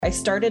I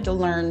started to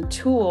learn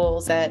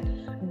tools that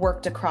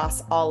worked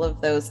across all of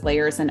those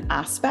layers and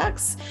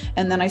aspects.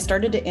 And then I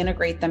started to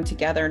integrate them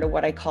together into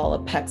what I call a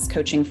PECS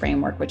coaching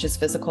framework, which is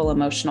physical,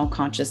 emotional,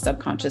 conscious,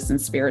 subconscious, and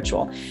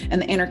spiritual.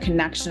 And the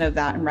interconnection of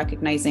that and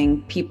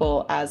recognizing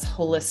people as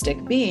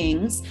holistic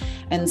beings.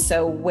 And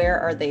so where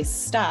are they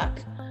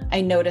stuck? I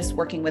noticed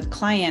working with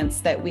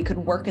clients that we could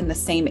work in the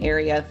same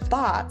area of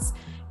thoughts,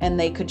 and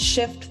they could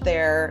shift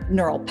their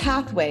neural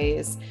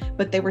pathways,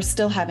 but they were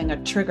still having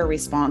a trigger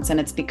response. And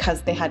it's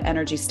because they had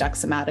energy stuck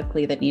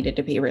somatically that needed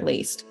to be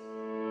released.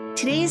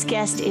 Today's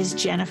guest is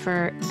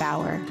Jennifer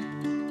Bauer.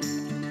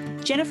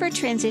 Jennifer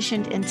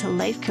transitioned into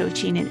life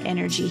coaching and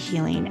energy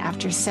healing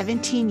after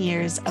 17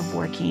 years of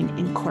working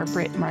in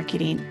corporate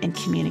marketing and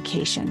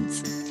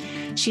communications.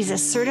 She's a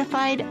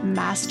certified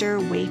master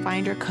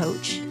wayfinder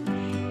coach,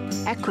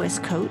 Equus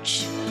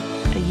coach,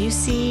 a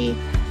UC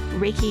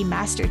Reiki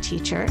master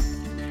teacher,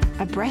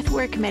 a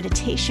breathwork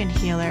meditation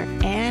healer,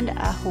 and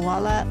a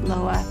Huala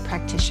Loa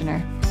practitioner.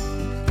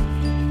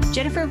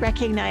 Jennifer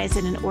recognized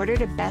that in order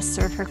to best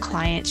serve her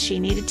clients, she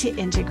needed to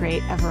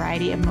integrate a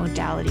variety of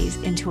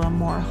modalities into a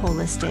more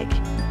holistic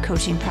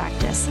coaching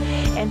practice.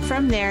 And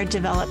from there,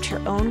 developed her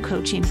own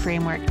coaching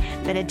framework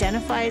that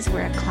identifies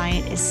where a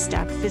client is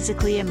stuck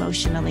physically,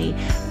 emotionally,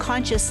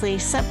 consciously,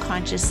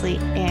 subconsciously,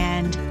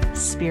 and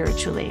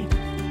spiritually.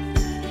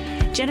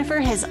 Jennifer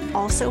has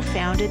also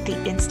founded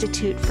the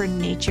Institute for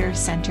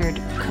Nature-Centered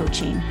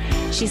Coaching.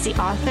 She's the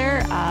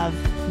author of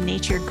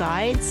Nature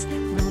Guides,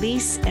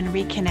 Release and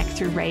Reconnect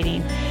Through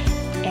Writing,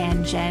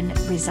 and Jen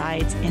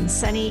resides in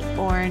sunny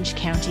Orange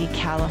County,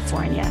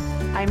 California.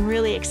 I'm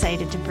really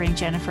excited to bring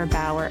Jennifer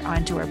Bauer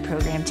onto our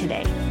program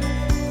today.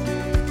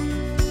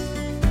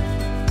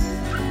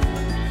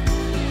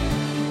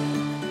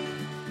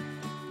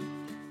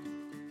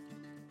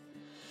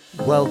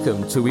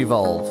 Welcome to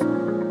Evolve,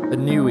 a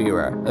new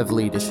era of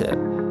leadership,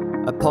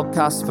 a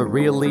podcast for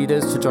real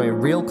leaders to join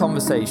real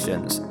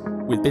conversations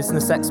with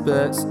business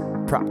experts,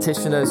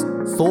 practitioners,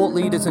 thought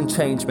leaders and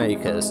change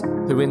makers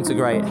who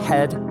integrate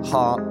head,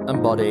 heart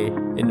and body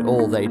in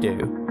all they do,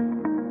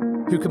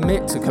 who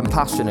commit to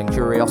compassion and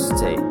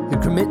curiosity, who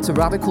commit to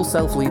radical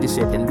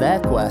self-leadership in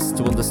their quest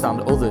to understand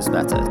others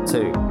better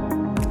too.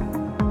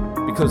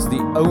 Because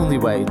the only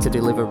way to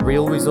deliver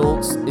real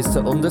results is to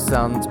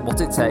understand what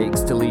it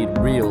takes to lead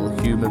real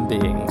human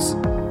beings.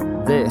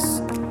 This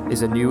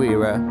is a new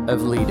era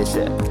of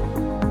leadership.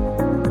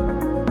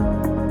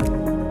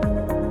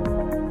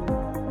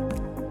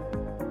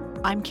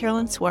 I'm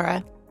Carolyn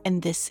Swara,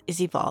 and this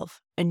is Evolve,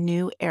 a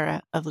new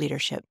era of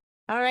leadership.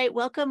 All right,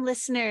 welcome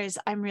listeners.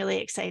 I'm really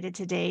excited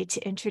today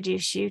to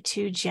introduce you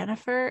to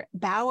Jennifer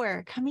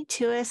Bauer, coming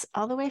to us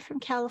all the way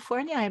from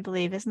California, I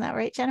believe. Isn't that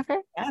right, Jennifer?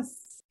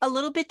 Yes. A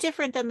little bit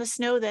different than the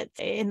snow that's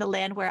in the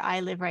land where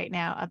I live right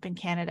now up in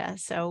Canada.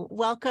 So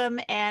welcome.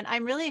 And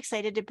I'm really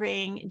excited to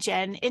bring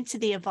Jen into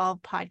the Evolve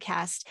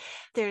podcast.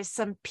 There's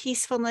some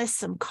peacefulness,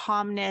 some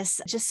calmness,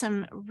 just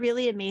some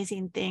really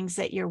amazing things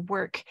that your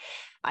work,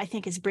 I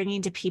think, is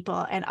bringing to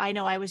people. And I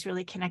know I was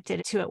really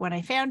connected to it when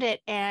I found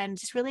it, and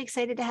just really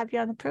excited to have you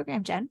on the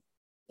program, Jen.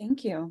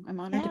 Thank you. I'm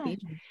honored to be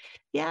here.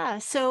 Yeah.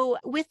 So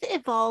with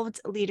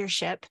evolved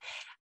leadership,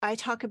 I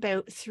talk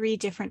about 3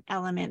 different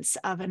elements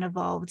of an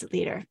evolved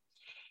leader.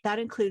 That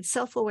includes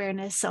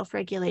self-awareness,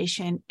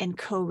 self-regulation, and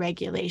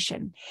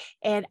co-regulation.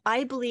 And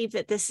I believe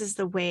that this is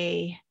the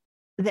way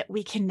that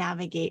we can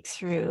navigate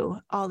through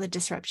all the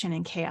disruption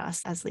and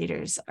chaos as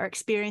leaders are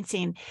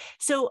experiencing.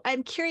 So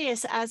I'm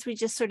curious, as we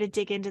just sort of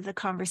dig into the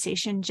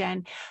conversation,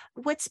 Jen,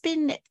 what's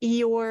been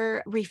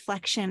your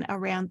reflection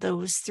around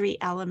those 3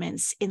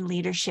 elements in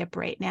leadership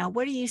right now?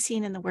 What are you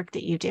seeing in the work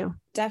that you do?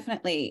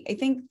 Definitely. I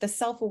think the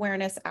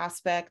self-awareness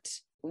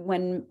aspect,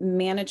 when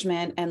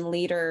management and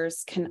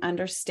leaders can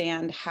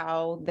understand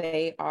how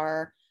they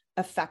are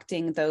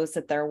affecting those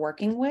that they're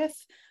working with,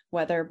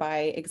 whether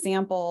by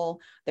example,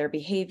 their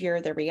behavior,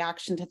 their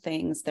reaction to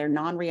things, their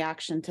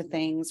non-reaction to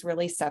things,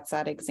 really sets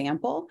that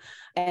example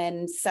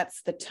and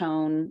sets the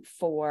tone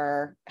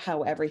for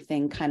how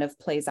everything kind of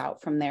plays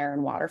out from there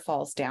and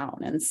waterfalls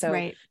down. And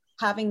so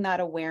having that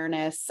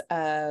awareness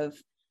of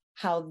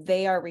how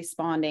they are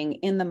responding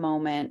in the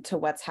moment to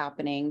what's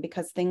happening,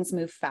 because things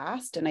move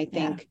fast. And I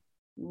think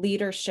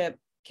leadership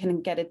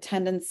can get a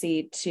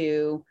tendency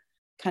to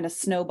kind of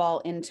snowball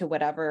into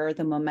whatever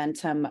the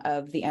momentum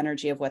of the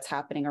energy of what's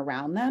happening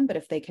around them. But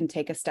if they can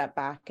take a step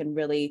back and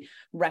really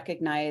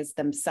recognize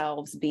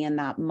themselves, be in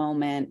that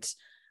moment,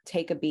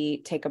 take a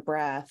beat, take a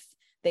breath,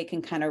 they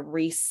can kind of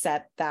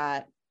reset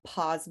that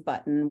pause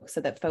button so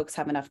that folks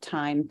have enough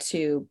time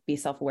to be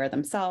self-aware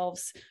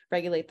themselves,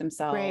 regulate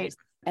themselves,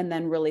 and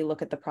then really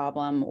look at the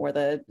problem or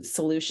the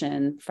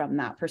solution from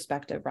that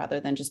perspective,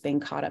 rather than just being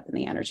caught up in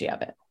the energy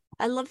of it.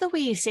 I love the way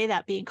you say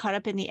that, being caught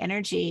up in the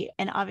energy.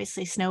 And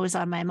obviously snow is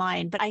on my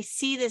mind, but I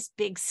see this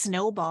big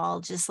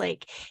snowball, just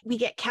like we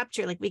get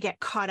captured, like we get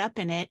caught up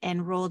in it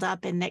and rolled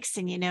up. And next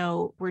thing you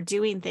know, we're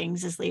doing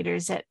things as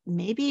leaders that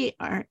maybe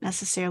aren't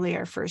necessarily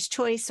our first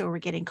choice, or we're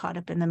getting caught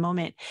up in the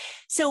moment.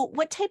 So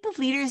what type of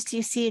leaders do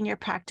you see in your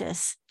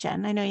practice,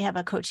 Jen? I know you have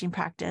a coaching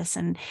practice,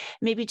 and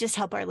maybe just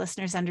help our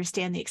listeners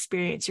understand the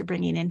experience you're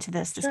bringing into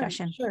this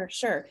discussion.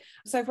 Sure.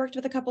 So I've worked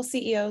with a couple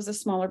CEOs of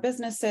smaller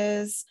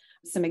businesses,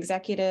 some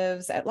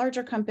executives at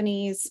larger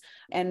companies,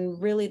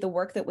 and really the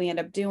work that we end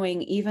up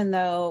doing, even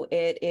though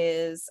it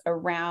is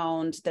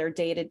around their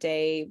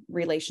day-to-day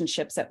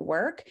relationships at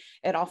work,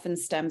 it often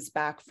stems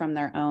back from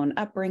their own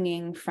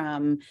upbringing,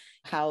 from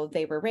how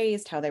they were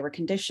raised, how they were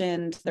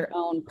conditioned, their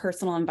own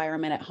personal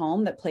environment at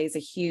home that plays a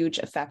huge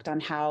effect on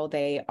how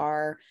they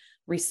are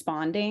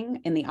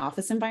responding in the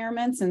office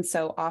environments. And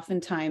so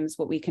oftentimes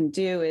what we can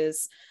do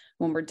is,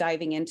 when we're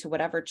diving into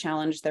whatever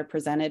challenge they're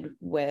presented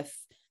with,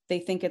 they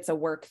think it's a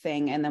work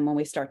thing. And then when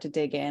we start to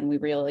dig in, we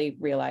really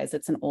realize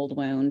it's an old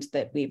wound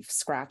that we've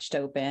scratched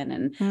open.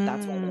 And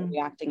that's why we're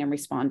reacting and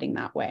responding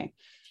that way.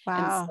 Wow.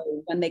 And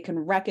so when they can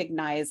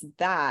recognize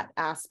that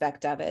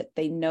aspect of it,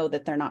 they know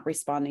that they're not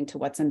responding to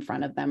what's in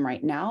front of them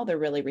right now. They're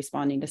really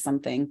responding to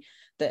something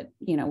that,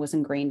 was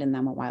ingrained in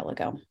them a while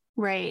ago.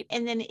 Right.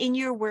 And then in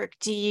your work,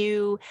 do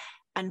you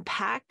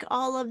unpack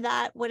all of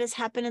that, what has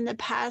happened in the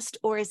past,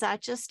 or is that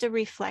just a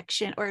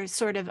reflection or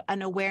sort of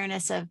an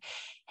awareness of,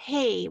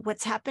 hey,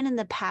 what's happened in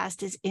the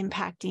past is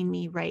impacting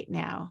me right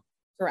now?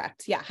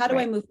 Correct. Yeah. How do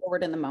I move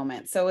forward in the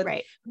moment? So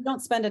we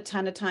don't spend a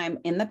ton of time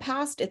in the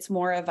past. It's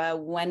more of a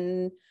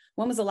when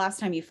was the last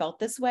time you felt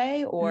this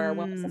way? Or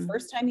when was the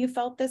first time you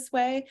felt this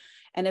way?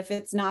 And if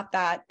it's not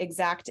that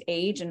exact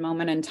age and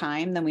moment in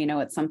time, then we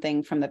know it's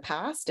something from the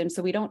past. And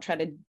so we don't try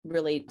to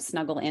really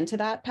snuggle into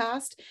that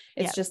past.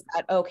 It's just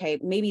that, okay,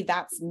 maybe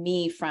that's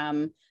me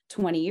from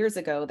 20 years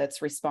ago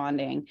that's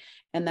responding.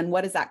 And then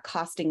what is that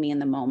costing me in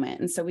the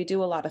moment? And so we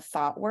do a lot of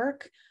thought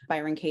work,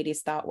 Byron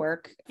Katie's thought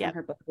work from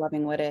her book,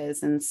 Loving What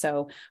Is. And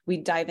so we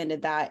dive into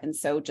that. And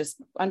so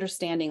just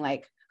understanding,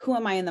 like, who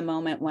am I in the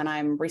moment when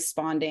I'm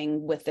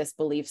responding with this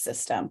belief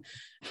system?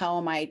 How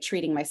am I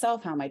treating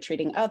myself? How am I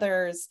treating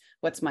others?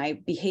 What's my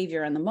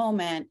behavior in the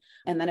moment?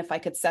 And then if I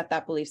could set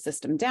that belief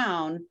system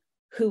down,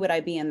 who would I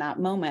be in that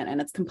moment?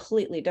 And it's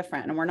completely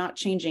different. And we're not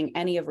changing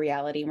any of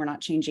reality. We're not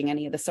changing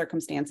any of the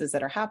circumstances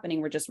that are happening.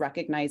 We're just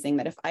recognizing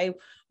that if I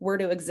were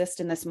to exist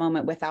in this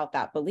moment without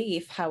that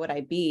belief, how would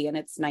I be? And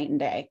it's night and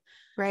day.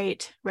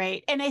 Right.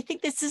 And I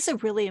think this is a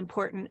really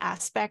important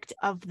aspect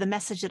of the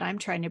message that I'm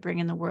trying to bring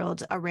in the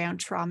world around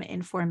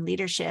trauma-informed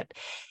leadership,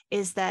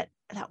 is that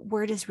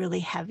word is really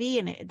heavy,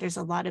 and there's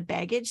a lot of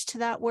baggage to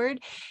that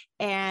word.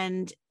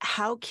 And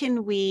how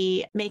can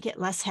we make it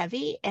less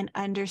heavy and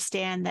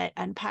understand that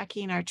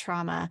unpacking our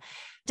trauma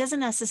doesn't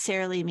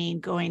necessarily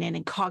mean going in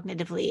and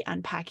cognitively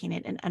unpacking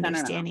it and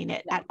understanding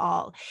it at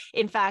all.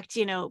 In fact,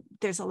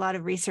 there's a lot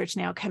of research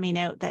now coming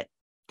out that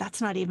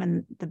that's not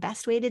even the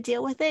best way to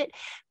deal with it,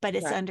 but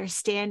it's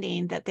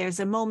understanding that there's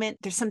a moment,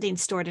 there's something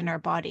stored in our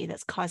body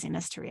that's causing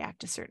us to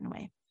react a certain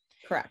way.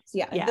 Correct.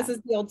 Yeah. And this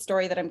is the old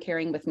story that I'm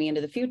carrying with me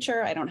into the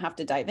future. I don't have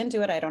to dive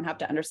into it. I don't have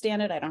to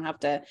understand it. I don't have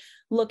to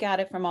look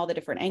at it from all the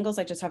different angles.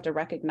 I just have to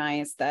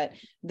recognize that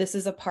this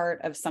is a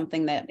part of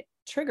something that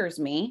triggers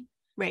me.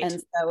 Right. And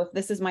so if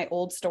this is my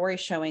old story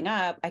showing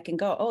up, I can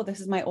go, oh, this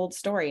is my old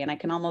story. And I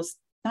can almost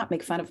not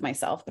make fun of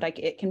myself, but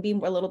it can be a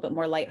little bit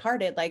more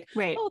lighthearted, like,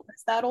 oh,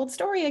 it's that old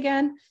story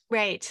again.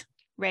 Right.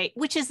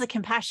 Which is the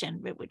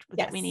compassion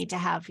that we need to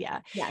have. Yeah.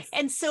 Yes.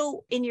 And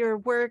so in your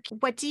work,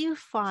 what do you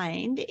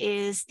find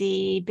is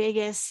the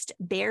biggest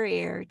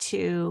barrier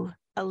to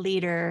a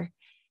leader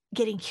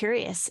getting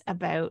curious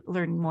about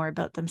learning more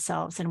about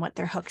themselves and what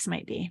their hooks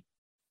might be?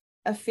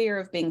 A fear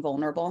of being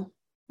vulnerable,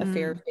 a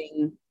fear of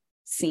being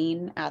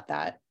seen at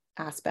that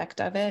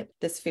aspect of it,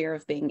 this fear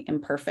of being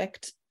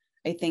imperfect.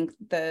 I think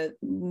the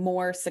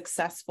more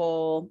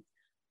successful,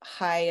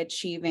 high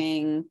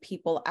achieving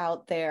people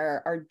out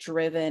there are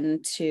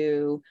driven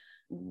to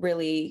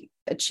really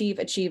achieve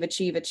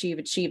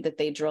that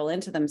they drill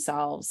into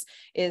themselves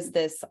is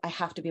this, I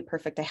have to be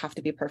perfect. I have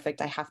to be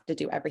perfect. I have to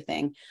do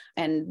everything.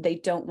 And they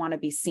don't want to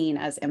be seen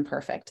as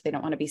imperfect. They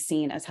don't want to be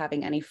seen as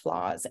having any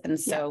flaws. And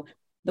so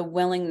the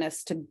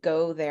willingness to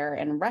go there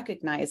and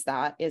recognize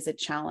that is a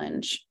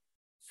challenge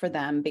for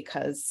them,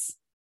 because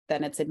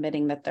then it's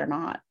admitting that they're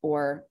not,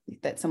 or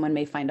that someone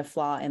may find a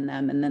flaw in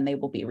them, and then they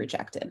will be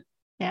rejected.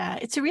 Yeah,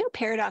 it's a real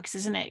paradox,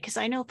 isn't it? Because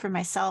I know for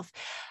myself,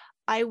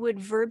 I would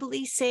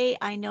verbally say,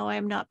 I know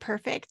I'm not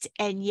perfect.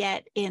 And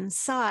yet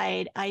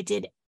inside, I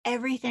did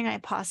everything I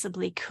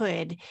possibly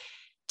could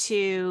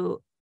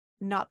to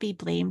not be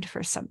blamed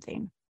for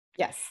something.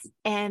 Yes.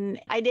 And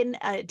I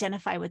didn't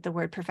identify with the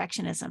word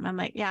perfectionism. I'm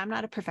like, I'm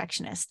not a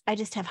perfectionist. I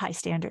just have high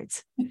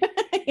standards.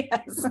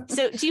 Yes.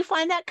 So do you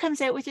find that comes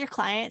out with your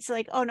clients?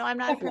 Like, oh no, I'm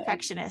not a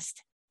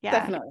perfectionist. Yeah.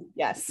 Definitely.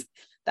 Yes.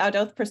 thou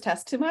doth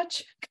protest too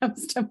much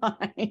comes to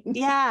mind.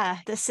 Yeah,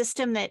 the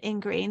system that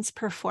ingrains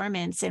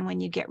performance. And when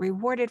you get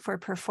rewarded for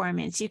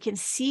performance, you can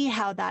see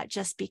how that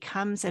just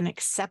becomes an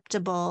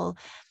acceptable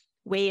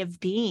way of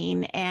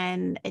being.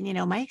 And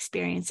my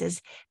experience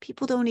is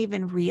people don't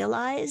even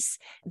realize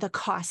the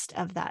cost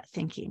of that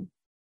thinking.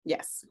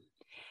 Yes.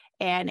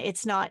 And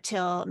it's not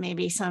till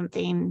maybe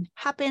something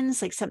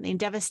happens, like something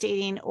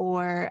devastating,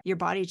 or your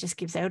body just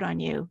gives out on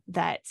you,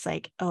 that's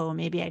like, oh,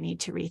 maybe I need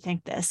to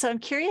rethink this. So I'm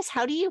curious,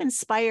 how do you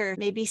inspire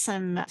maybe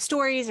some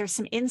stories or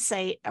some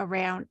insight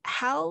around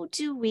how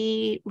do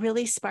we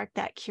really spark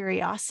that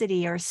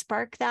curiosity or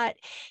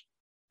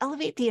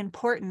elevate the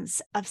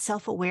importance of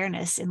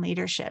self-awareness in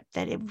leadership,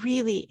 that it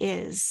really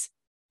is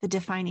the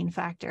defining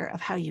factor of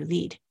how you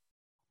lead?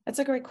 That's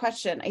a great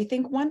question. I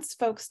think once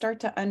folks start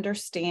to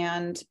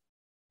understand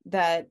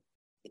that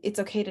it's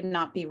okay to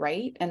not be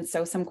right. And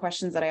so some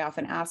questions that I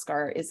often ask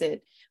are,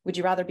 would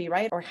you rather be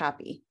right or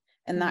happy?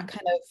 And that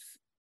kind of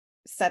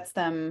sets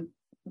them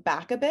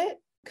back a bit,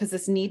 because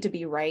this need to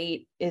be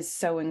right is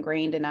so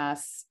ingrained in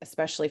us,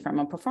 especially from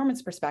a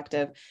performance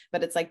perspective.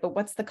 But it's like, but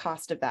what's the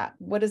cost of that?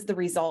 What is the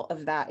result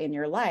of that in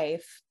your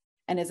life?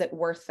 And is it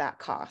worth that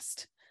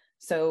cost?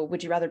 So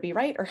would you rather be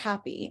right or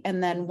happy?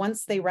 And then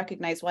once they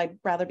recognize, well, I'd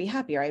rather be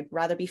happy, or I'd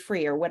rather be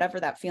free, or whatever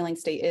that feeling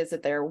state is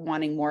that they're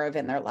wanting more of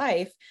in their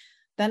life,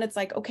 then it's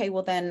like, okay,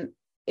 well then,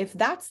 if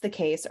that's the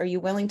case, are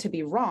you willing to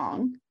be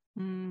wrong?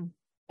 And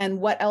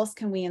what else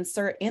can we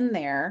insert in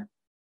there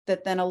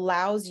that then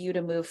allows you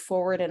to move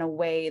forward in a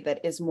way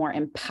that is more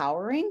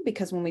empowering?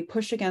 Because when we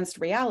push against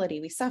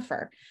reality, we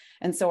suffer.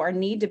 And so our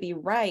need to be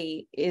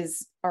right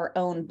is our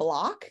own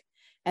block.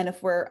 And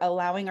if we're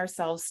allowing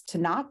ourselves to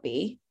not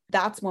be,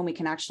 that's when we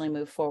can actually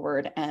move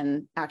forward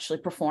and actually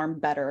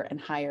perform better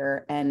and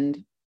higher and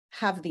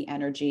have the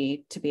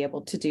energy to be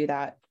able to do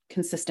that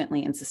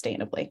consistently and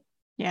sustainably.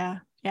 Yeah.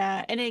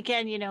 Yeah. And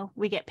again,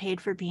 we get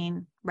paid for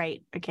being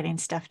right or getting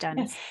stuff done.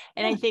 Yes.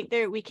 And I think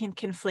that we can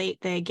conflate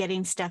the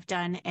getting stuff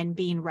done and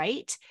being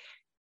right.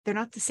 They're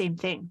not the same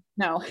thing.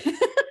 No.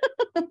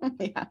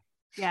 Yeah.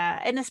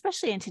 Yeah. And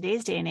especially in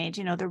today's day and age,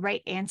 the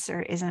right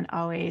answer isn't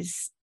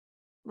always,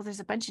 well, there's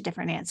a bunch of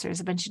different answers,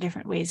 a bunch of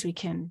different ways we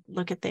can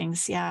look at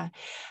things. Yeah.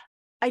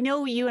 I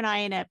know you and I,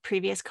 in a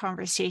previous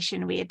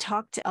conversation, we had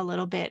talked a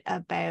little bit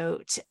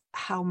about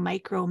how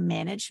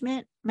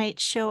micromanagement might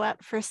show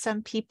up for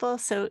some people.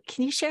 So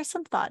can you share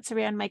some thoughts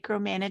around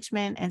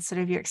micromanagement and sort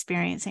of your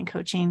experience in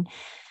coaching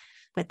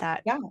with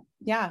that? Yeah.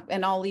 Yeah.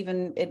 And I'll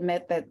even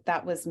admit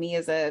that was me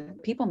as a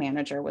people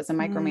manager, was a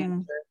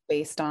micromanager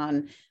based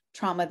on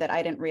trauma that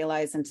I didn't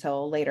realize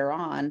until later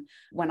on.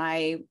 When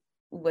I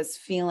was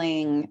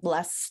feeling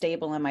less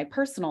stable in my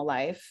personal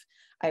life,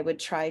 I would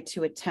try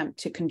to attempt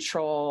to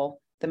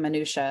control the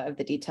minutia of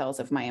the details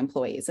of my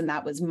employees. And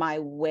that was my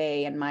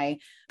way and my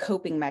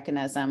coping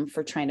mechanism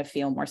for trying to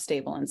feel more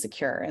stable and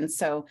secure. And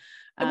so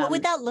what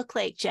would that look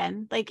like,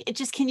 Jen? Like,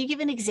 can you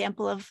give an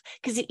example of,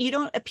 because you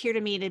don't appear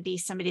to me to be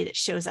somebody that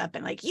shows up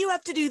and like, you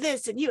have to do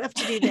this and you have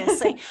to do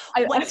this. Like,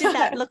 what did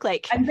that look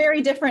like? I'm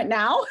very different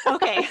now.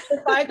 Okay.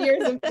 For 5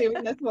 years of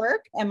doing this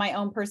work and my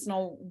own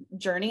personal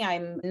journey,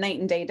 I'm night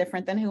and day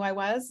different than who I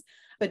was,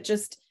 but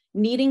just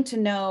needing to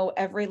know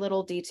every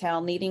little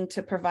detail, needing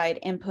to provide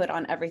input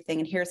on everything.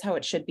 And here's how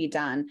it should be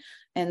done.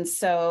 And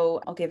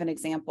so I'll give an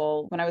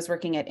example. When I was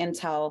working at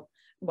Intel,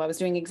 I was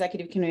doing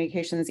executive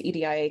communications,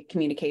 EDI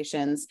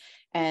communications,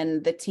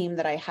 and the team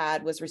that I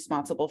had was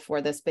responsible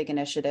for this big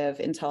initiative.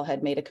 Intel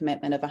had made a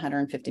commitment of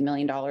 $150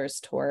 million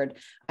toward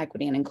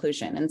equity and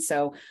inclusion. And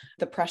so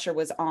the pressure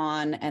was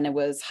on, and it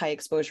was high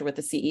exposure with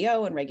the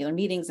CEO and regular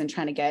meetings and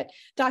trying to get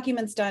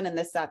documents done and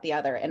this, that, the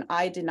other. And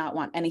I did not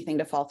want anything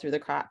to fall through the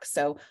cracks.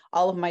 So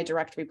all of my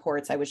direct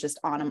reports, I was just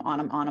on them.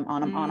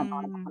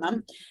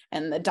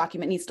 And the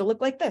document needs to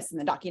look like this, and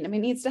the document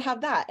needs to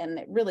have that. And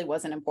it really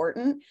wasn't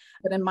important.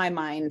 But in my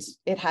mind,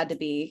 it had to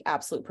be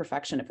absolute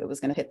perfection if it was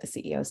going to hit the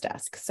CEO's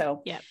desk.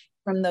 So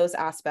from those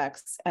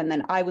aspects, and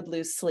then I would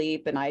lose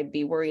sleep and I'd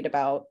be worried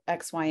about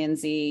X, Y, and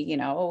Z,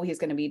 he's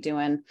going to be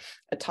doing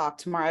a talk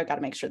tomorrow. I got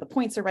to make sure the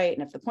points are right.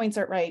 And if the points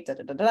aren't right,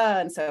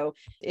 And so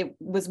it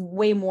was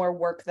way more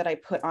work that I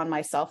put on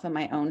myself and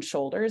my own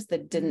shoulders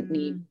that didn't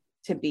need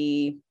to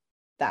be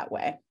that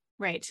way.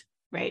 Right.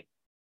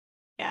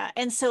 Yeah.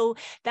 And so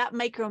that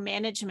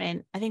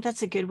micromanagement, I think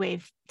that's a good way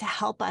to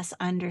help us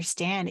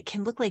understand. It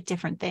can look like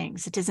different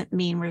things. It doesn't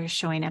mean we're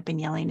showing up and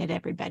yelling at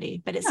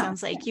everybody, but it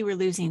sounds like you were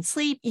losing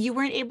sleep. You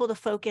weren't able to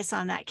focus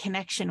on that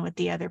connection with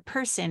the other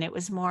person. It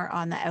was more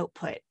on the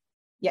output.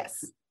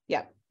 Yes.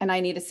 Yeah. And I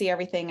need to see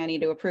everything. I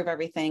need to approve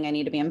everything. I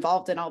need to be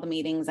involved in all the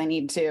meetings. I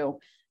need to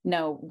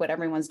know what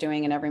everyone's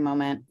doing in every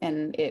moment.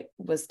 And it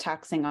was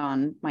taxing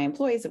on my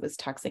employees. It was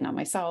taxing on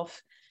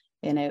myself,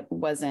 and it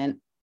wasn't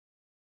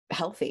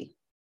healthy.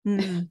 Or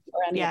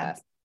any of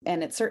us.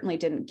 And it certainly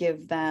didn't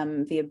give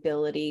them the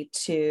ability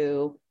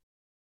to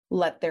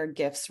let their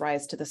gifts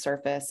rise to the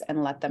surface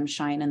and let them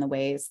shine in the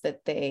ways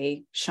that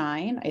they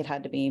shine. It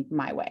had to be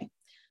my way.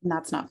 And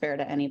that's not fair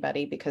to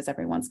anybody because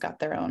everyone's got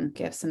their own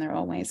gifts and their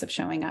own ways of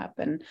showing up.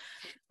 And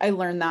I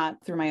learned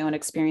that through my own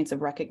experience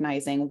of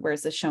recognizing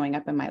where's this showing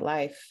up in my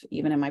life,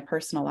 even in my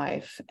personal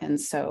life. And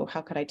so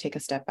how could I take a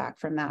step back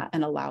from that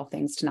and allow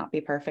things to not be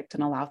perfect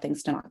and allow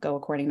things to not go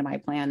according to my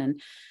plan and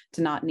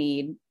to not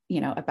need,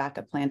 a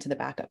backup plan to the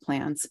backup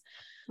plans.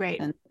 Right.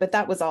 But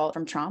that was all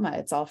from trauma.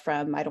 It's all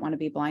from, I don't want to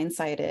be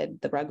blindsided.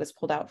 The rug was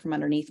pulled out from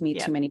underneath me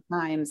too many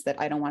times that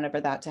I don't want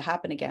ever that to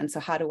happen again. So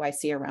how do I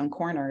see around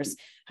corners?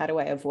 How do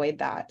I avoid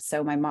that?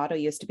 So my motto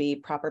used to be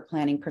proper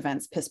planning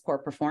prevents piss poor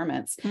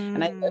performance.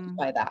 And I lived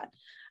by that.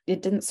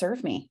 It didn't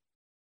serve me.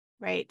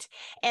 Right.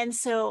 And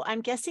so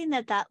I'm guessing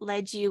that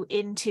led you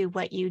into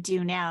what you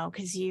do now,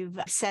 because you've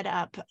set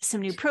up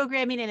some new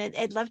programming, and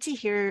I'd love to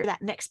hear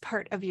that next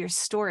part of your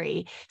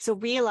story. So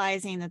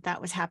realizing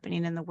that was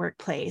happening in the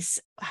workplace,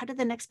 how did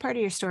the next part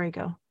of your story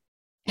go?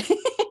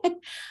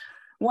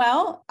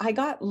 Well, I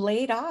got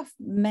laid off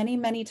many,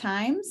 many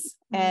times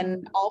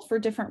and all for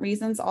different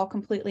reasons, all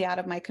completely out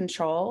of my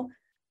control.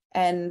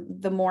 And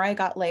the more I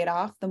got laid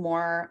off, the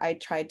more I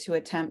tried to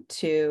attempt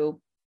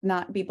to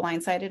not be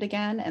blindsided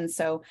again. And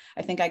so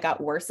I think I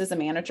got worse as a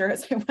manager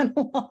as I went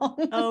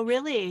along. Oh,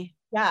 really?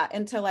 Yeah.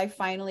 Until I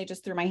finally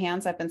just threw my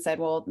hands up and said,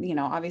 well,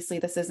 obviously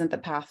this isn't the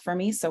path for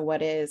me. So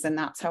what is? And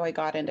that's how I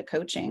got into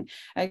coaching.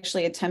 I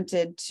actually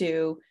attempted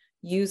to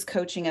use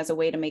coaching as a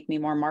way to make me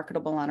more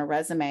marketable on a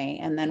resume.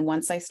 And then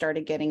once I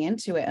started getting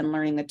into it and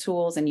learning the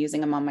tools and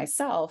using them on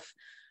myself,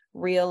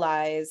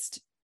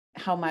 realized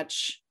how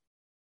much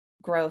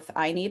growth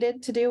I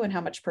needed to do and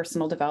how much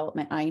personal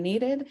development I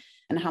needed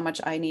and how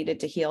much I needed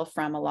to heal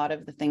from a lot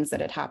of the things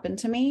that had happened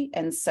to me.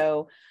 And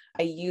so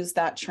I used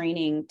that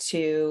training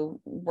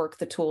to work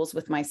the tools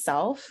with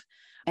myself.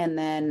 And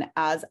then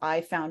as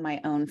I found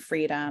my own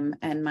freedom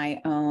and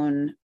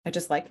I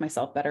just liked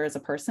myself better as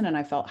a person and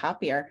I felt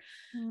happier.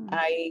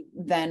 I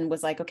then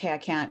was like, okay, I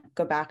can't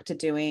go back to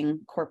doing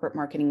corporate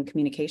marketing and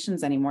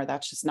communications anymore.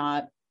 That's just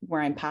not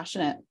where I'm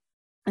passionate.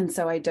 And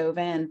so I dove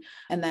in,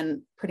 and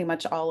then pretty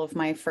much all of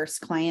my first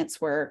clients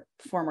were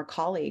former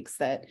colleagues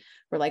that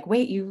were like,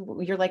 wait,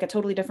 you're like a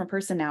totally different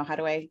person now. How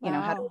do I,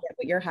 how do I get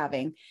what you're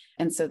having?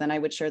 And so then I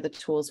would share the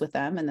tools with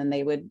them and then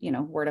they would,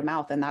 word of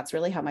mouth. And that's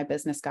really how my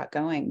business got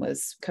going,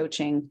 was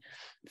coaching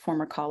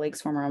former colleagues,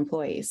 former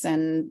employees.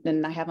 And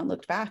I haven't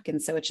looked back. And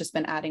so it's just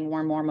been adding more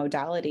and more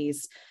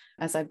modalities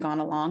as I've gone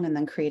along and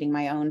then creating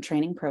my own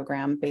training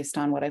program based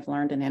on what I've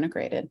learned and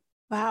integrated.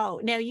 Wow.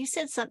 Now you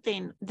said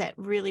something that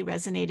really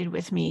resonated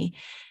with me,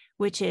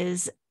 which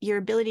is your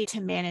ability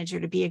to manage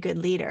or to be a good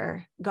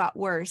leader got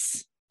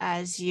worse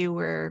as you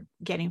were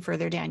getting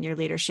further down your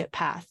leadership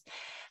path.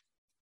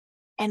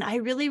 And I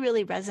really,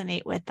 really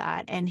resonate with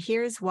that. And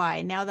here's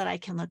why. Now that I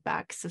can look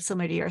back, so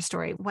similar to your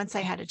story, once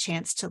I had a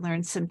chance to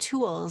learn some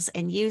tools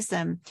and use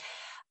them,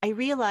 I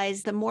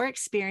realized the more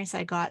experience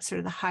I got, sort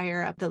of the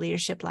higher up the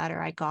leadership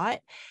ladder I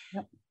got,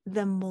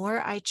 the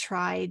more I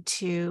tried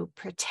to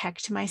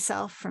protect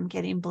myself from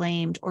getting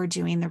blamed or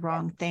doing the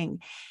wrong thing.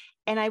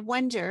 And I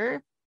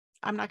wonder,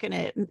 I'm not going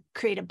to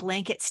create a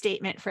blanket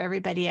statement for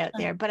everybody out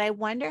there, but I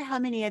wonder how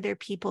many other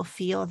people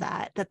feel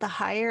that the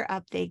higher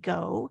up they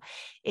go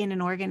in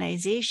an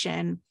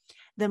organization,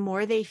 the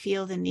more they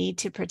feel the need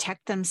to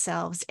protect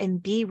themselves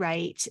and be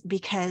right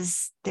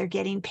because they're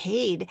getting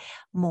paid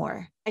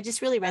more. I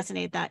just really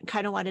resonate that and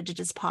kind of wanted to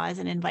just pause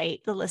and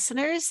invite the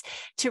listeners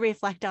to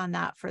reflect on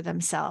that for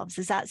themselves.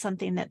 Is that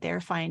something that they're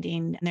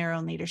finding in their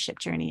own leadership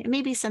journey? And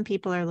maybe some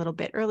people are a little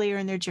bit earlier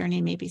in their journey.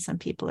 Maybe some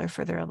people are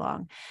further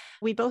along.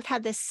 We both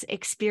had this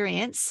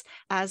experience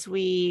as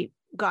we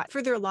got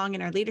further along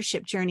in our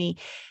leadership journey.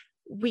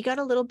 We got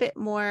a little bit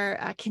more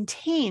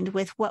contained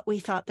with what we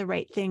thought the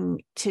right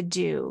thing to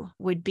do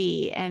would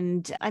be.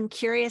 And I'm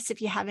curious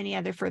if you have any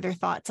other further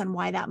thoughts on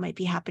why that might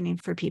be happening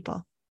for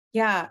people.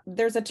 Yeah,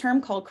 there's a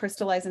term called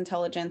crystallized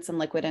intelligence and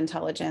liquid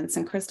intelligence.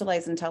 And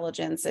crystallized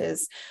intelligence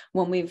is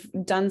when we've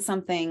done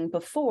something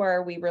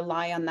before, we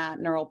rely on that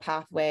neural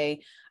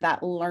pathway,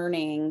 that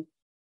learning,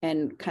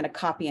 and kind of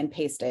copy and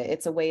paste it.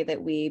 It's a way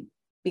that we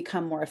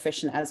become more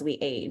efficient as we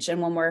age. And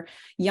when we're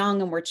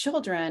young and we're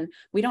children,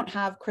 we don't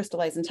have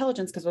crystallized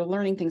intelligence because we're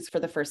learning things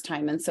for the first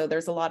time. And so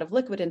there's a lot of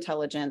liquid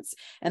intelligence.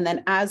 And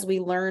then as we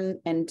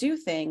learn and do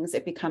things,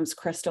 it becomes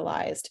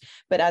crystallized.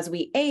 But as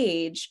we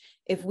age,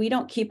 if we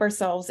don't keep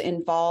ourselves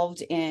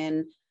involved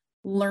in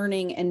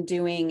learning and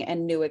doing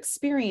and new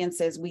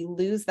experiences, we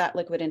lose that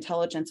liquid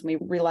intelligence and we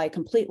rely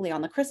completely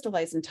on the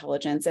crystallized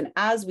intelligence. And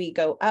as we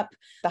go up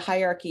the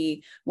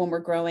hierarchy, when we're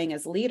growing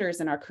as leaders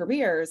in our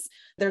careers,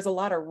 there's a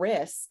lot of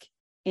risk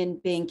in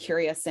being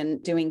curious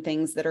and doing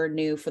things that are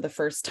new for the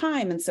first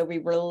time. And so we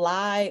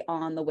rely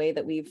on the way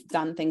that we've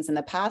done things in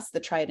the past, the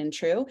tried and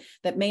true,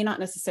 that may not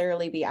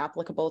necessarily be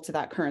applicable to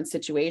that current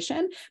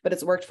situation, but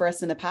it's worked for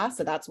us in the past.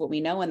 So that's what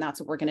we know, and that's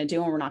what we're going to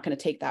do. And we're not going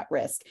to take that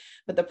risk.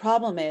 But the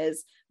problem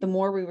is, the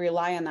more we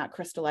rely on that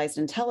crystallized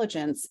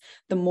intelligence,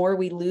 the more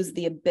we lose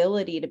the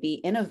ability to be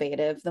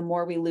innovative, the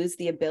more we lose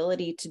the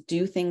ability to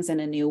do things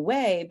in a new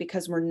way,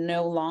 because we're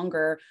no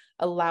longer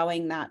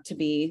allowing that to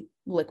be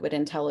liquid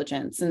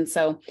intelligence. And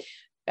so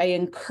I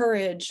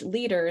encourage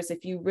leaders,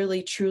 if you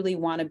really truly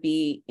want to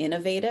be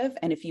innovative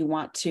and if you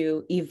want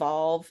to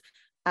evolve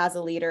as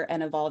a leader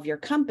and evolve your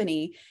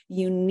company,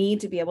 you need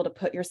to be able to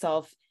put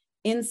yourself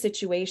in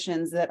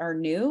situations that are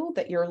new,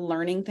 that you're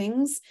learning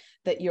things,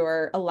 that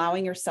you're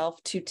allowing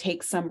yourself to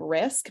take some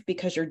risk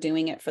because you're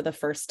doing it for the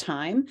first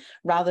time,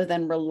 rather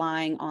than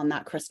relying on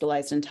that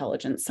crystallized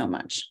intelligence so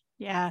much.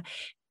 Yeah,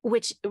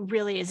 which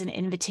really is an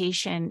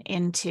invitation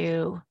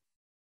into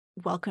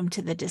welcome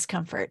to the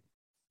discomfort.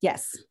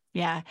 Yes.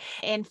 Yeah.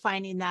 And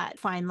finding that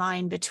fine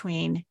line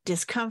between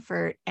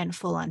discomfort and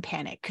full on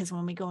panic. Because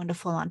when we go into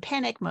full on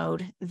panic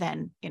mode,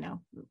 then,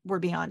 we're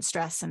beyond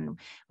stress and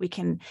we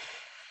can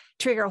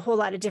trigger a whole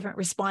lot of different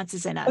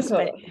responses in us.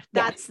 But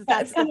that's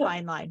the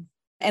fine line.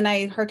 And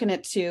I hearken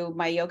it to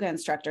my yoga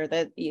instructor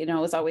that,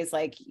 is always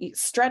like,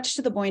 stretch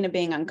to the point of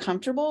being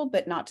uncomfortable,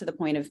 but not to the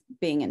point of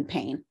being in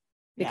pain.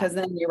 Because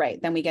then you're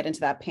right. Then we get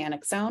into that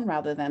panic zone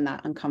rather than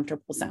that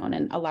uncomfortable zone,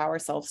 and allow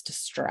ourselves to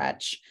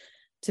stretch,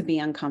 to be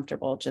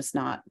uncomfortable, just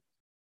not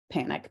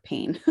panic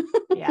pain.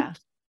 Yeah.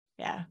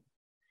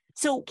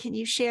 So can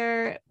you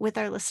share with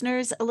our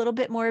listeners a little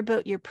bit more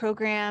about your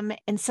program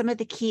and some of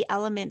the key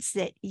elements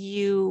that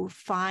you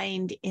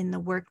find in the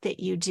work that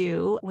you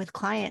do with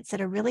clients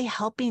that are really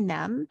helping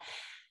them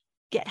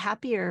get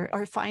happier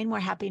or find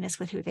more happiness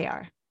with who they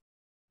are?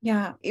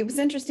 Yeah, it was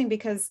interesting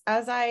because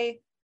as I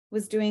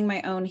was doing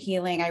my own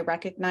healing, I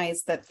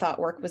recognized that thought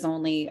work was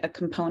only a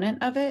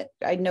component of it.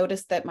 I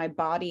noticed that my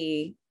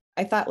body,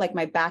 I thought like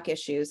my back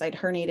issues, I'd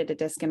herniated a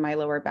disc in my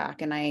lower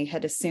back, and I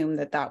had assumed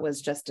that that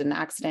was just an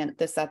accident,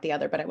 this, that, the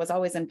other, but I was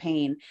always in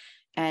pain.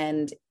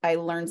 And I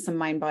learned some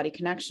mind-body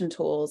connection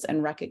tools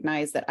and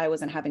recognized that I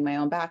wasn't having my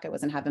own back. I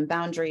wasn't having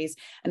boundaries.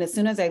 And as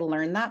soon as I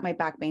learned that, my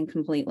back pain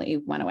completely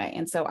went away.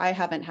 And so I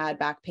haven't had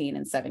back pain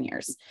in 7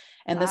 years.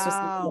 And this was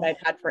something that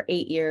I'd had for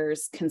 8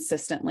 years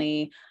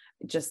consistently,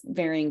 just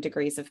varying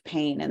degrees of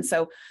pain. And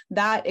so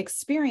that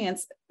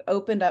experience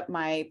opened up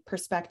my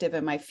perspective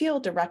and my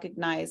field to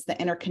recognize the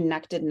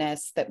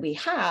interconnectedness that we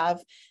have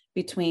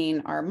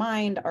between our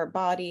mind, our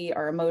body,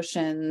 our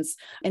emotions,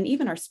 and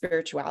even our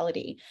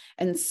spirituality.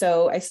 And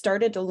so I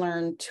started to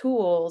learn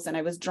tools, and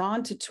I was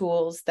drawn to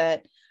tools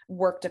that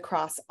worked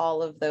across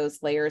all of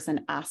those layers and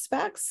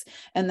aspects.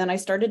 And then I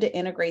started to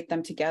integrate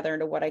them together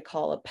into what I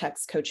call a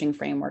PECS coaching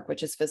framework,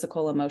 which is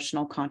physical,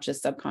 emotional,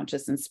 conscious,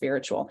 subconscious, and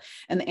spiritual.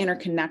 And the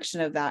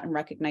interconnection of that and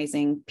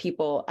recognizing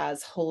people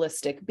as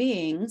holistic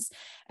beings.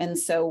 And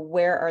so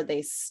where are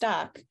they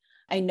stuck?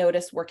 I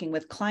noticed working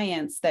with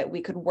clients that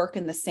we could work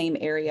in the same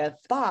area of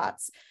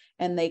thoughts,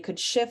 and they could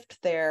shift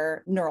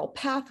their neural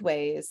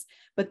pathways,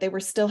 but they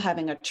were still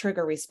having a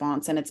trigger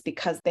response. And it's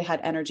because they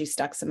had energy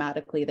stuck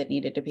somatically that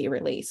needed to be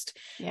released.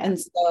 Yeah. And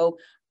so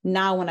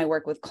now when I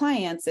work with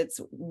clients,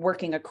 it's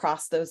working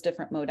across those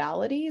different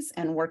modalities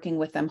and working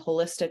with them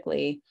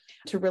holistically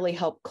to really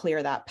help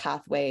clear that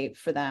pathway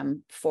for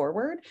them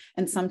forward.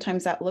 And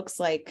sometimes that looks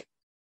like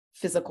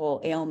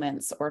physical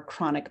ailments or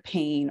chronic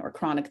pain or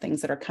chronic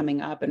things that are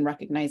coming up, and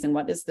recognizing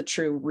what is the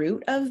true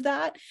root of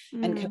that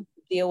and can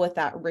deal with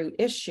that root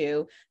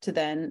issue to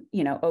then,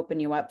 open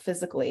you up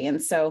physically.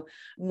 And so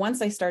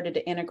once I started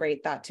to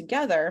integrate that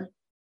together,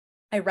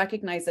 I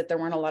recognized that there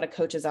weren't a lot of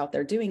coaches out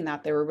there doing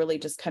that. They were really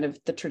just kind of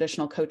the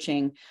traditional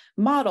coaching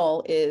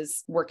model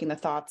is working the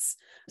thoughts,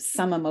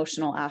 some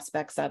emotional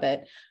aspects of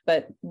it,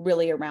 but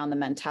really around the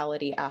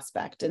mentality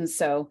aspect. And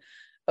so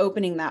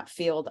opening that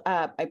field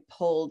up, I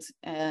pulled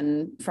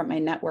from my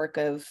network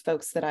of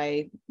folks that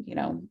I,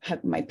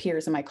 have my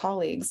peers and my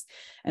colleagues,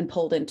 and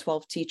pulled in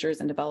 12 teachers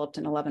and developed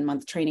an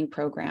 11-month training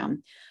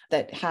program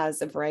that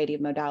has a variety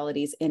of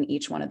modalities in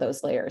each one of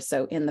those layers.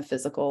 So in the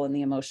physical and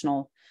the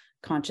emotional,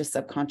 conscious,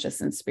 subconscious,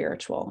 and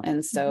spiritual.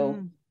 And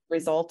so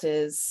result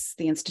is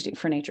the Institute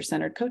for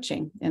Nature-Centered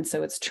Coaching. And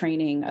so it's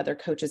training other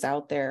coaches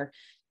out there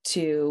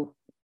to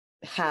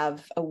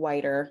have a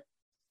wider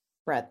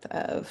breadth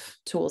of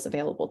tools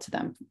available to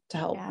them to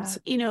help.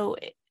 Yeah.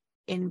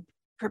 In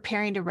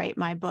preparing to write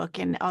my book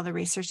and all the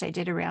research I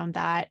did around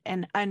that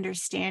and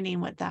understanding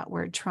what that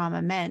word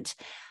trauma meant,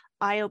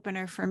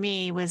 eye-opener for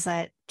me was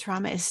that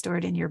trauma is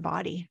stored in your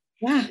body.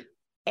 Yeah.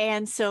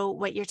 And so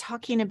what you're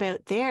talking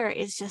about there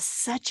is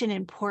just such an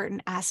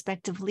important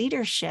aspect of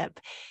leadership,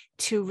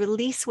 to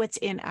release what's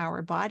in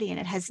our body. And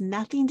it has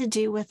nothing to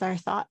do with our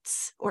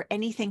thoughts or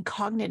anything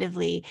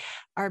cognitively.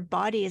 Our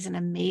body is an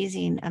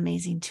amazing,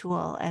 amazing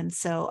tool. And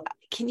so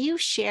can you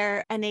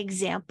share an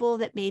example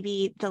that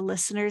maybe the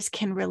listeners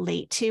can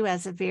relate to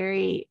as a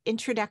very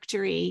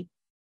introductory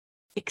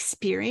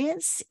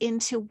experience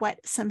into what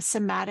some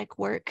somatic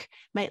work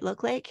might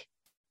look like?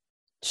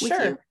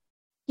 Sure.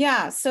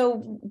 Yeah.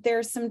 So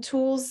there's some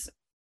tools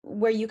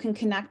where you can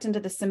connect into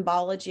the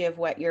symbology of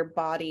what your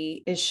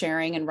body is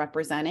sharing and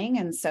representing.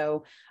 And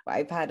so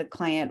I've had a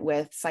client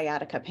with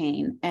sciatica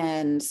pain.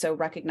 And so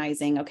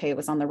recognizing, okay, it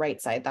was on the right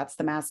side, that's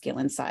the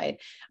masculine side.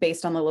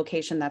 Based on the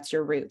location, that's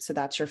your root. So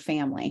that's your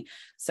family.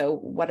 So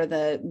what are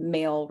the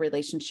male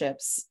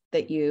relationships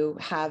that you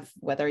have,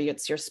 whether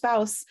it's your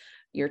spouse,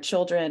 your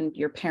children,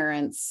 your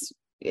parents,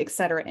 et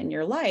cetera, in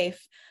your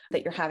life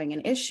that you're having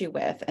an issue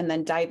with, and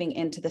then diving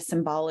into the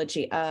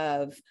symbology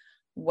of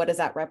what does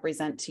that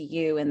represent to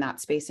you in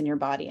that space in your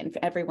body? And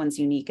everyone's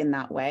unique in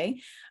that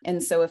way.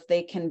 And so if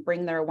they can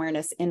bring their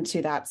awareness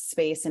into that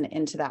space and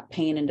into that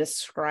pain and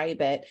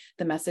describe it,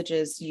 the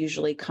messages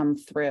usually come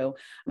through.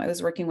 I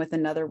was working with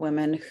another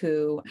woman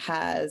who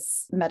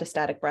has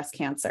metastatic breast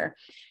cancer,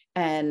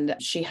 and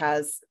she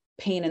has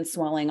pain and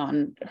swelling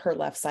on her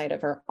left side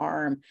of her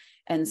arm.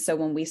 And so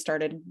when we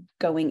started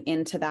going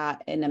into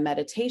that in a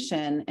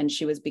meditation and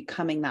she was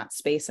becoming that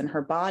space in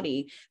her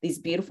body, these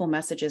beautiful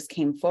messages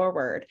came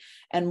forward.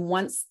 And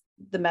once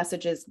the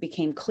messages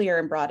became clear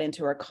and brought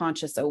into her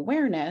conscious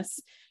awareness,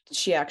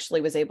 she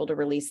actually was able to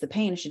release the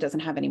pain. She doesn't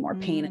have any more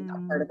pain in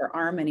that part of her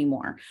arm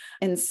anymore.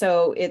 And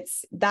so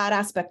it's that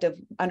aspect of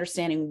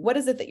understanding what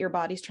is it that your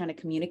body's trying to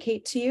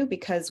communicate to you,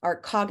 because our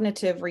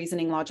cognitive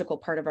reasoning logical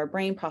part of our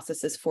brain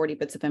processes 40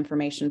 bits of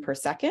information per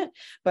second,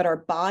 but our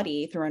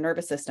body through our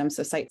nervous system,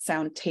 so sight,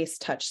 sound,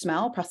 taste, touch,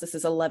 smell,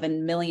 processes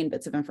 11 million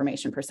bits of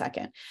information per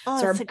second.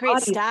 Oh, so that's a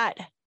great stat.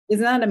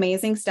 Isn't that an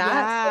amazing stat?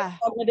 Yeah.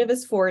 So cognitive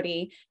is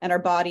 40 and our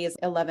body is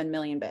 11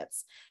 million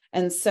bits.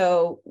 And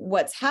so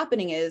what's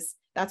happening is,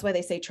 that's why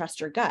they say trust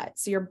your gut.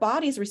 So your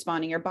body's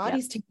responding, your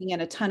body's taking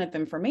in a ton of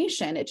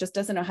information. It just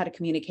doesn't know how to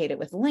communicate it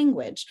with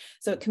language.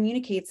 So it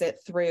communicates it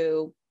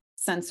through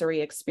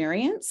sensory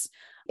experience.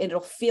 It'll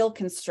feel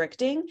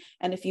constricting.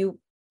 And if you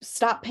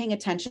stop paying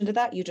attention to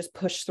that, you just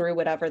push through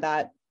whatever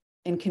that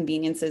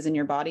inconvenience is in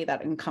your body,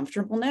 that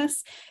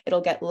uncomfortableness,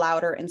 it'll get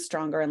louder and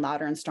stronger and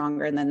louder and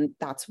stronger. And then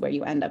that's where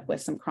you end up with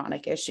some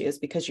chronic issues,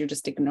 because you're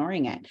just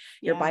ignoring it.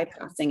 You're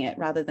bypassing it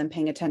rather than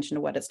paying attention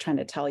to what it's trying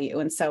to tell you.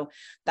 And so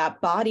that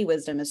body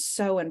wisdom is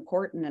so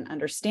important in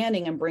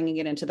understanding and bringing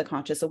it into the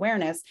conscious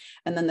awareness.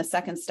 And then the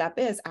second step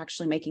is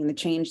actually making the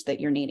change that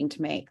you're needing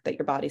to make, that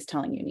your body's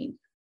telling you need.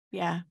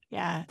 Yeah.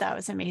 That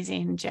was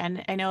amazing,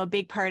 Jen. I know a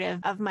big part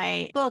of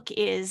my book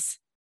is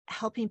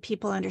helping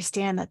people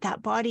understand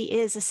that body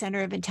is a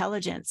center of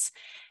intelligence.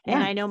 Yeah.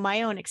 And I know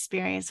my own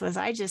experience was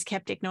I just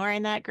kept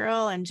ignoring that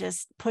girl and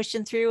just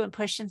pushing through.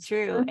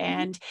 Mm-hmm.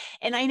 And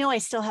I know I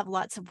still have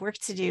lots of work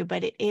to do,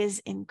 but it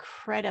is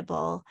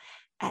incredible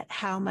at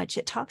how much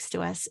it talks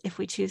to us if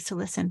we choose to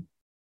listen.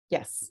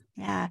 Yes.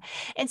 Yeah.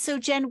 And so,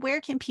 Jen,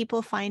 where can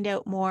people find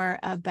out more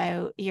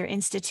about your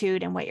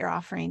institute and what you're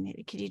offering?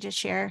 Could you just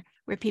share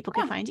where people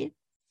can find you?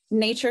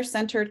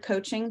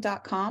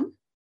 naturecenteredcoaching.com.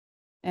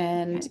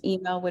 And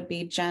email would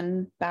be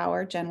Jen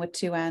Bauer, Jen with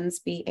 2 N's,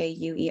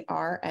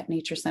 BAUER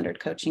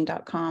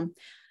 @naturecenteredcoaching.com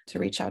to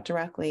reach out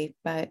directly.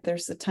 But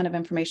there's a ton of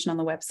information on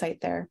the website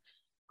there.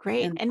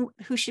 Great. And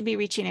who should be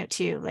reaching out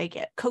to?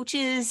 Like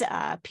coaches,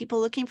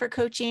 people looking for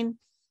coaching?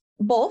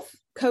 Both.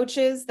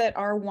 Coaches that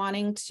are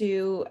wanting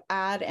to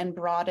add and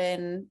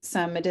broaden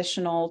some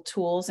additional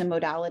tools and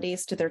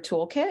modalities to their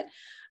toolkit.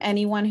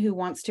 Anyone who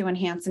wants to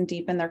enhance and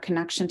deepen their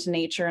connection to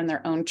nature and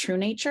their own true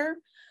nature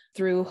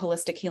through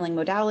holistic healing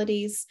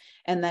modalities.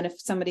 And then if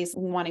somebody's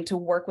wanting to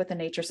work with a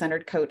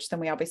nature-centered coach,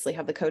 then we obviously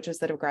have the coaches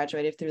that have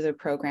graduated through the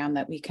program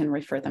that we can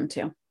refer them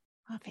to.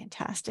 Oh,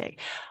 fantastic.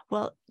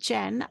 Well,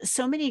 Jen,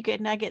 so many good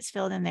nuggets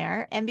filled in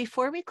there. And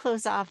before we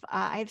close off,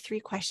 I have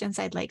 3 questions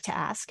I'd like to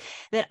ask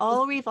that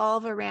all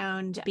revolve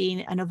around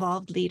being an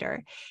evolved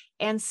leader.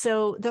 And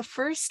so the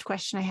first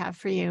question I have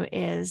for you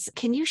is,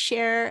 can you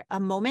share a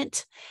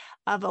moment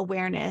of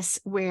awareness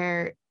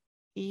where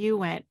you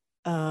went,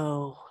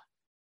 oh,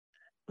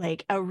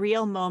 like a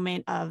real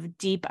moment of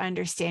deep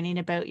understanding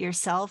about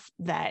yourself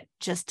that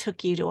just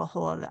took you to a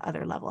whole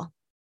other level?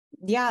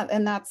 Yeah.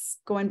 And that's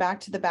going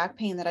back to the back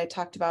pain that I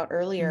talked about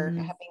earlier,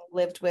 having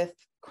lived with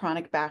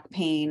chronic back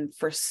pain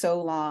for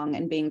so long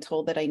and being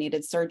told that I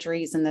needed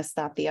surgeries and this,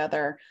 that, the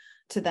other,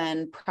 to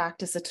then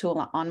practice a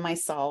tool on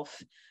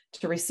myself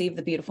to receive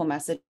the beautiful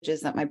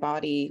messages that my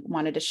body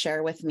wanted to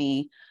share with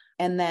me.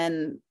 And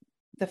then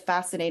the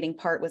fascinating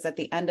part was at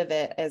the end of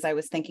it, as I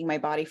was thanking my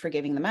body for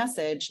giving the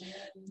message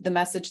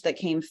that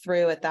came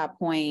through at that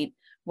point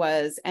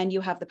was, and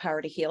you have the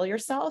power to heal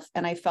yourself.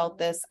 And I felt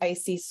this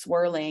icy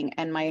swirling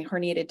and my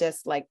herniated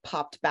disc like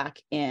popped back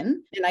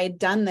in. And I had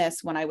done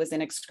this when I was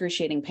in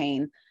excruciating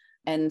pain.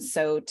 And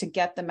so to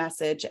get the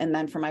message and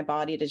then for my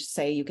body to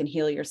say, you can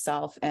heal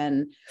yourself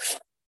and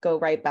go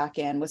right back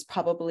in was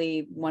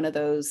probably one of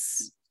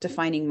those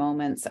defining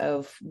moments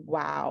of,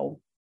 wow,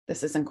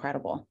 this is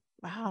incredible.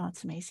 Wow,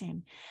 that's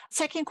amazing.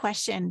 Second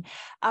question,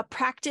 a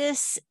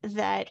practice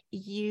that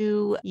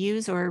you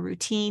use or a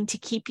routine to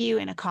keep you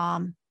in a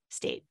calm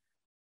state,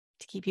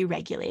 to keep you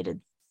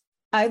regulated.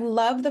 I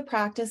love the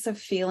practice of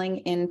feeling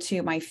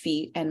into my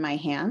feet and my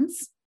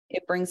hands.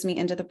 It brings me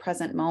into the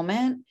present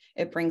moment.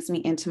 It brings me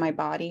into my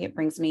body. It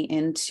brings me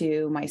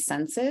into my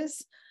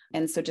senses.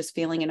 And so just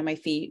feeling into my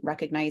feet,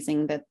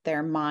 recognizing that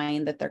they're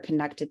mine, that they're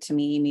connected to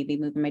me, maybe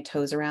moving my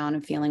toes around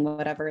and feeling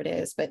whatever it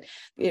is, but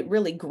it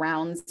really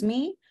grounds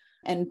me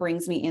and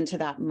brings me into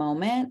that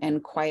moment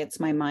and quiets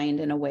my mind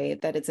in a way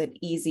that it's an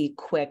easy,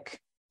 quick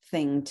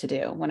thing to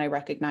do. When I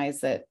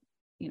recognize that,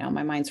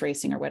 my mind's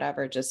racing or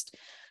whatever, just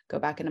go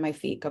back into my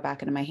feet, go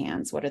back into my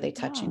hands. What are they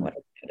touching? What are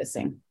they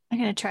noticing? I'm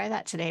going to try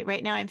that today.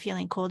 Right now I'm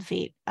feeling cold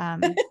feet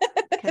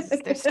because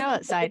there's snow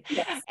outside.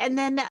 Yes. And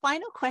then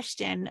final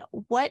question,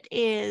 what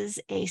is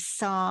a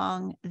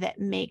song that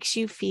makes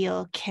you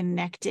feel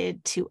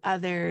connected to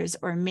others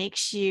or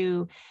makes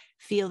you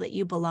feel that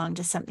you belong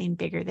to something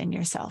bigger than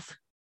yourself?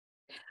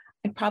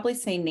 I'd probably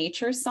say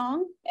nature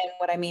song. And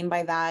what I mean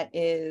by that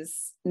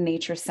is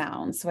nature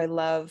sounds. So I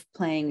love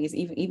playing these,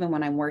 even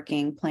when I'm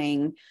working,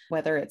 playing,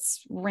 whether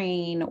it's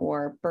rain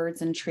or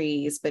birds and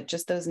trees, but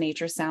just those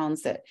nature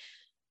sounds that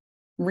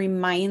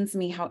reminds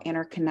me how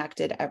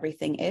interconnected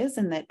everything is,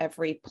 and that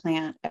every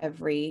plant,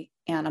 every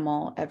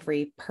animal,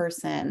 every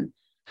person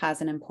has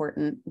an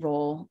important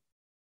role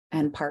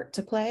and part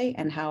to play,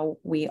 and how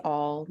we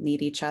all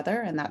need each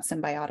other. And that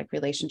symbiotic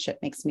relationship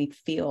makes me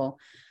feel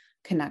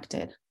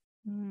connected.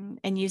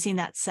 And using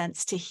that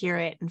sense to hear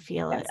it and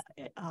feel it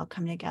all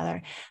come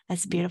together.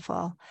 That's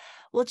beautiful.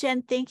 Well,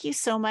 Jen, thank you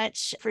so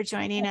much for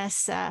joining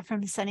us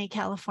from sunny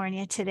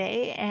California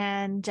today.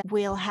 And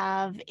we'll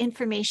have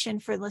information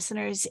for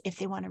listeners if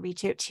they want to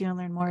reach out to you and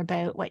learn more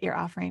about what you're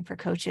offering for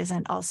coaches,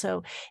 and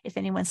also if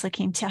anyone's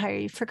looking to hire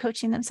you for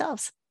coaching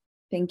themselves.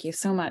 Thank you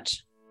so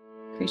much.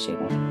 Appreciate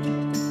it.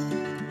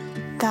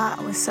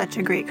 That was such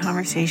a great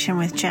conversation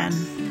with Jen.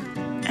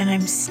 And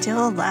I'm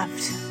still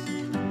left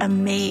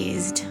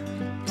amazed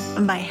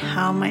by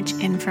how much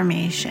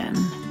information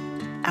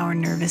our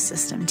nervous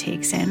system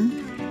takes in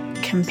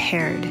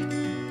compared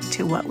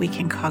to what we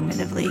can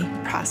cognitively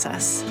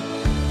process.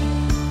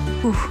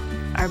 Whew,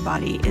 our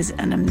body is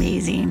an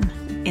amazing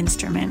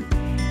instrument,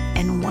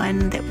 and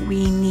one that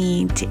we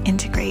need to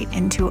integrate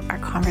into our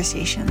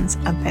conversations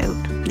about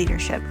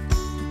leadership.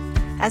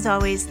 As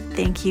always,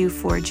 thank you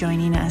for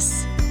joining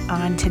us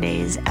on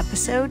today's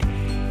episode,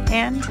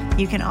 and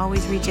you can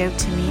always reach out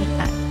to me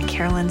at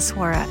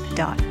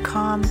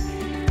carolinswara.com.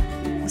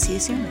 We'll see you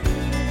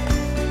soon.